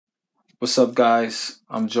What's up, guys?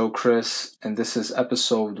 I'm Jokriss, and this is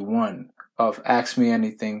episode 1 of Ask Me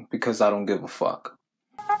Anything Because I Don't Give a Fuck.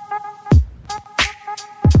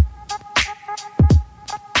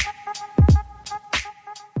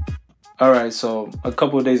 Alright, so a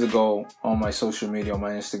couple of days ago on my social media, on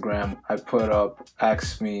my Instagram, I put up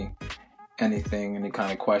Ask Me Anything, any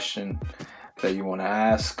kind of question that you want to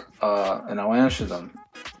ask, and I'll answer them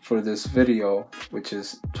for this video, which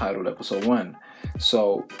is titled episode 1.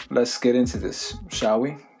 So let's get into this, shall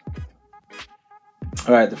we?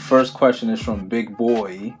 Alright, the first question is from Big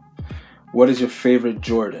Boy. What is your favorite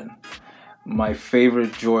Jordan? My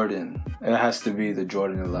favorite Jordan, it has to be the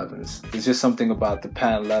Jordan 11s. It's just something about the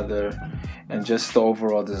patent leather and just the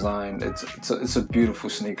overall design. It's a beautiful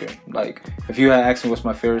sneaker. Like, if you had asked me what's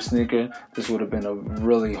my favorite sneaker, this would have been a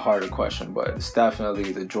really harder question, but it's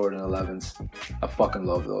definitely the Jordan 11s. I fucking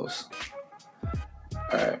love those.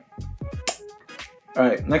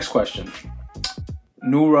 Alright, next question.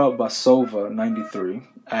 Nura Basova 93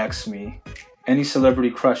 asks me, any celebrity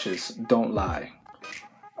crushes? Don't lie.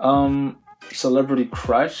 Celebrity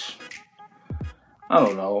crush? I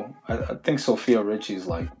don't know. I think Sophia Richie's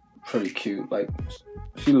like pretty cute. Like,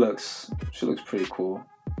 she looks pretty cool.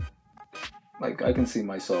 Like, I can see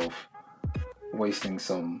myself wasting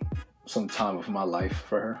some time of my life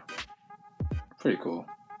for her. Pretty cool.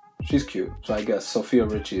 She's cute. So I guess Sophia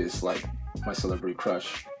Richie is like my celebrity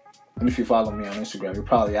crush. And if you follow me on Instagram, you're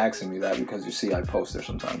probably asking me that because you see I post there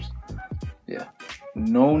sometimes. Yeah.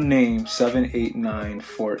 No Name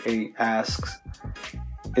 78948 asks,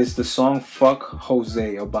 is the song Fuck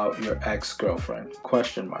Jose about your ex-girlfriend?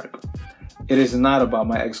 Question mark. It is not about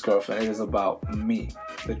my ex-girlfriend. It is about me.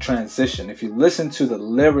 The transition. If you listen to the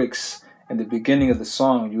lyrics in the beginning of the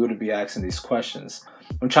song, you would be asking these questions.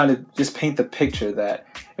 I'm trying to just paint the picture that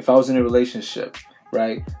if I was in a relationship,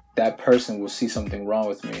 right, that person will see something wrong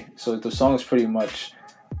with me. So the song is pretty much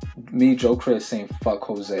me, Jokriss, saying fuck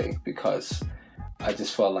Jose because I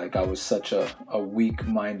just felt like I was such a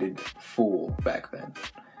weak-minded fool back then.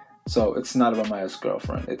 So it's not about my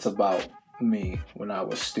ex-girlfriend. It's about me when I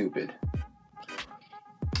was stupid.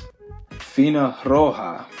 Fina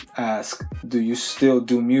Roja asks, do you still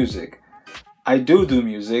do music? I do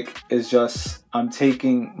music. It's just I'm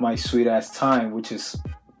taking my sweet-ass time, which is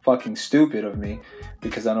fucking stupid of me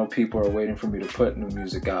because I know people are waiting for me to put new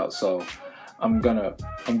music out. So I'm gonna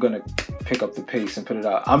pick up the pace and put it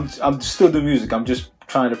out. I'm still doing music. I'm just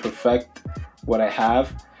trying to perfect what I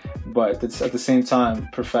have, but it's, at the same time,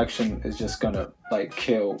 perfection is just gonna like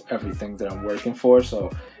kill everything that I'm working for.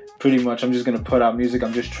 So pretty much, I'm just gonna put out music.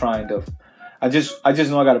 I'm just trying to. I just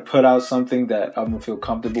know I gotta put out something that I'm gonna feel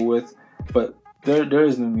comfortable with. But there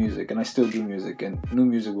is new music, and I still do music, and new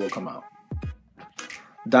music will come out.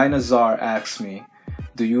 Dinazar asks me,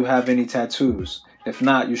 do you have any tattoos? If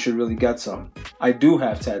not, you should really get some. I do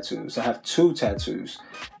have tattoos. I have 2 tattoos.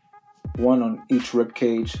 One on each rib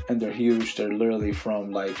cage, and they're huge. They're literally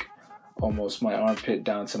from like almost my armpit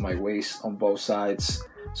down to my waist on both sides.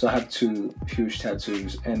 So I have 2 huge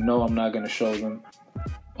tattoos. And no, I'm not gonna show them.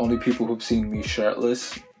 Only people who've seen me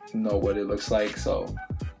shirtless know what it looks like. So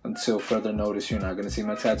until further notice, you're not gonna see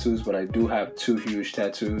my tattoos. But I do have 2 huge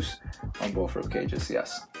tattoos on both rib cages,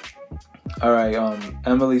 yes. Alright,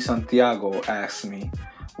 Emily Santiago asks me,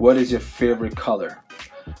 what is your favorite color?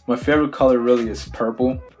 My favorite color really is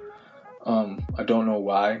purple. I don't know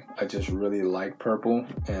why. I just really like purple,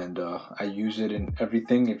 and I use it in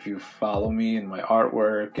everything. If you follow me in my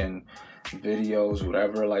artwork and videos,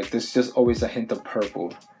 whatever, like, there's just always a hint of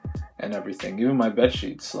purple and everything. Even my bed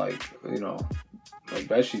sheets, like, you know, my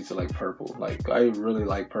bed sheets are like purple. Like, I really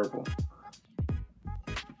like purple.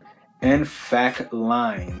 And Fact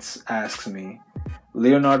Lines asks me,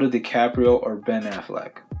 Leonardo DiCaprio or Ben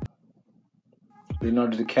Affleck?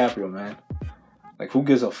 Leonardo DiCaprio, man. Like, who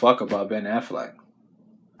gives a fuck about Ben Affleck?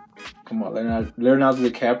 Come on, Leonardo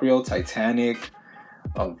DiCaprio, Titanic,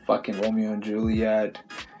 fucking Romeo and Juliet.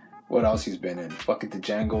 What else he's been in? Fucking the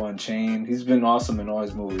Django Unchained. He's been awesome in all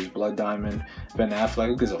his movies. Blood Diamond. Ben Affleck,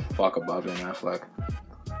 who gives a fuck about Ben Affleck?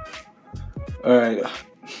 Alright.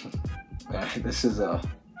 This is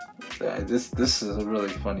a really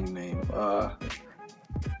funny name.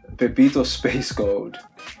 Pepito Space Gold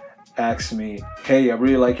asks me, hey, I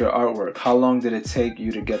really like your artwork. How long did it take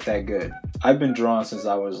you to get that good? I've been drawing since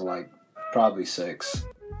I was like probably 6.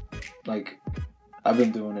 Like, I've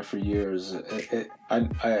been doing it for years. I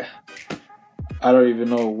don't even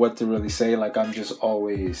know what to really say. Like, I'm just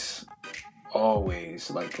always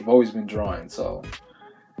like, I've always been drawing. So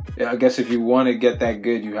yeah, I guess if you want to get that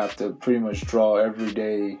good, you have to pretty much draw every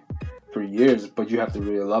day for years, but you have to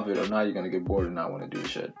really love it, or not you're gonna get bored and not want to do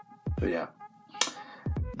shit. But yeah,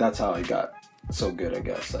 that's how I got so good, I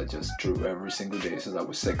guess. I just drew every single day since I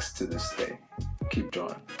was 6 to this day. Keep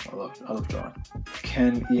drawing. I love drawing.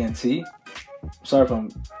 Ken ENT. Sorry if I'm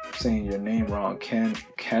saying your name wrong. Ken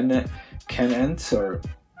Ent or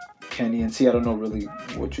Ken ENT. I don't know really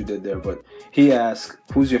what you did there, but he asked,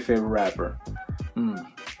 "Who's your favorite rapper?"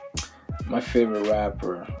 My favorite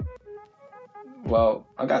rapper. Well,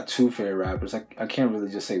 I got 2 favorite rappers. I can't really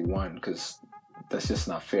just say one because that's just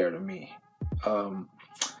not fair to me.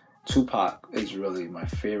 Tupac is really my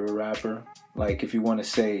favorite rapper. Like, if you want to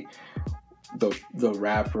say the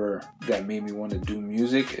rapper that made me want to do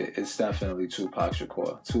music, it's definitely Tupac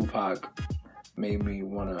Shakur. Tupac made me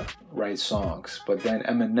want to write songs. But then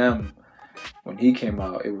Eminem, when he came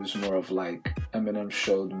out, it was more of like Eminem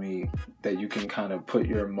showed me that you can kind of put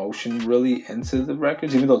your emotion really into the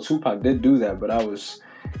records, even though Tupac did do that. But I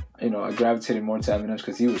gravitated more to Eminem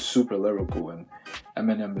because he was super lyrical, and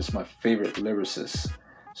Eminem is my favorite lyricist.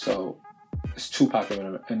 So it's Tupac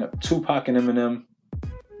and Eminem,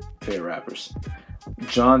 favorite rappers.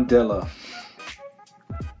 John Dilla,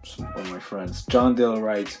 one of my friends. John Dilla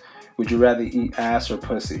writes, "Would you rather eat ass or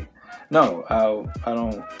pussy?" No, I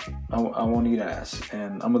won't eat ass,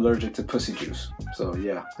 and I'm allergic to pussy juice. So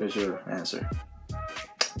yeah, there's your answer.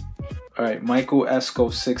 All right, Michael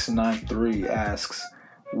Esco 693 asks,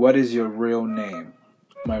 "What is your real name?"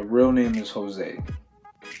 My real name is Jose.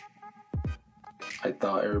 I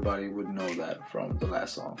thought everybody would know that from the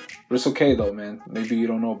last song, but it's okay though, man. Maybe you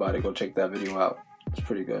don't know about it. Go check that video out. It's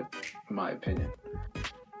pretty good, in my opinion.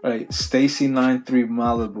 All right, Stacy93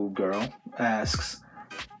 Malibu Girl asks,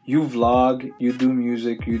 "You vlog, you do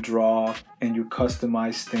music, you draw, and you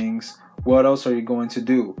customize things. What else are you going to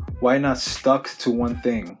do? Why not stuck to one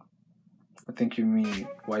thing?" I think you mean,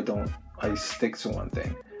 why don't I stick to one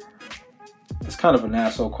thing? It's kind of an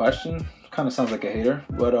asshole question. Kind of sounds like a hater,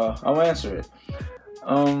 but I'll answer it.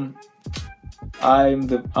 I'm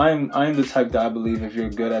the type that I believe if you're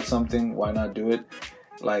good at something, why not do it?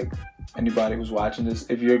 Like, anybody who's watching this,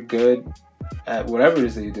 if you're good at whatever it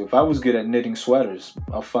is that you do. If I was good at knitting sweaters,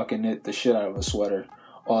 I'll fucking knit the shit out of a sweater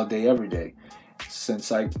all day, every day.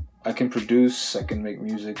 Since I can produce, I can make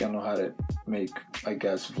music, I know how to make, I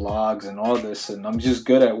guess, vlogs and all this, and I'm just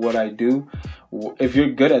good at what I do. If you're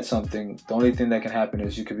good at something, the only thing that can happen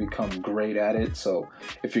is you can become great at it. So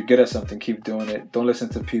if you're good at something, keep doing it. Don't listen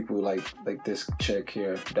to people like this chick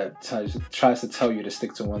here that tries to tell you to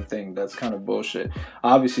stick to one thing. That's kind of bullshit.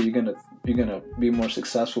 Obviously, you're gonna be more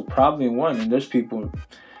successful probably in one, and there's people,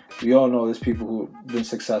 we all know there's people who've been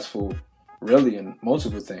successful really in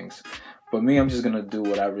multiple things. But me, I'm just gonna do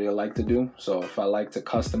what I really like to do. So if I like to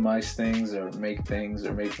customize things or make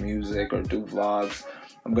music or do vlogs,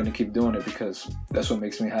 I'm gonna keep doing it because that's what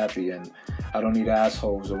makes me happy, and I don't need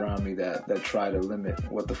assholes around me that try to limit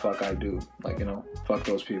what the fuck I do. Like, fuck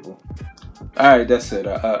those people. Alright, that's it.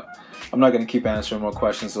 I'm not gonna keep answering more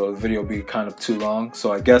questions, so the video will be kind of too long.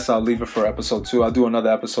 So I guess I'll leave it for episode 2. I'll do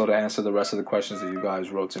another episode to answer the rest of the questions that you guys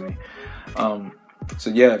wrote to me.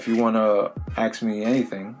 So yeah, if you wanna ask me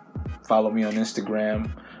anything, follow me on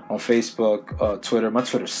Instagram, on Facebook, Twitter. My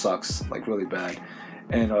Twitter sucks, like really bad.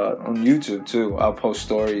 And on YouTube too. I'll post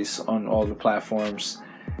stories on all the platforms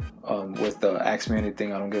with Ask Me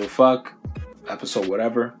Anything, I Don't Give a Fuck, episode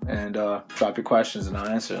whatever. And drop your questions and I'll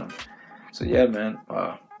answer them. So yeah, man.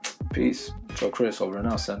 Peace. Jokriss over and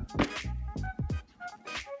out, son.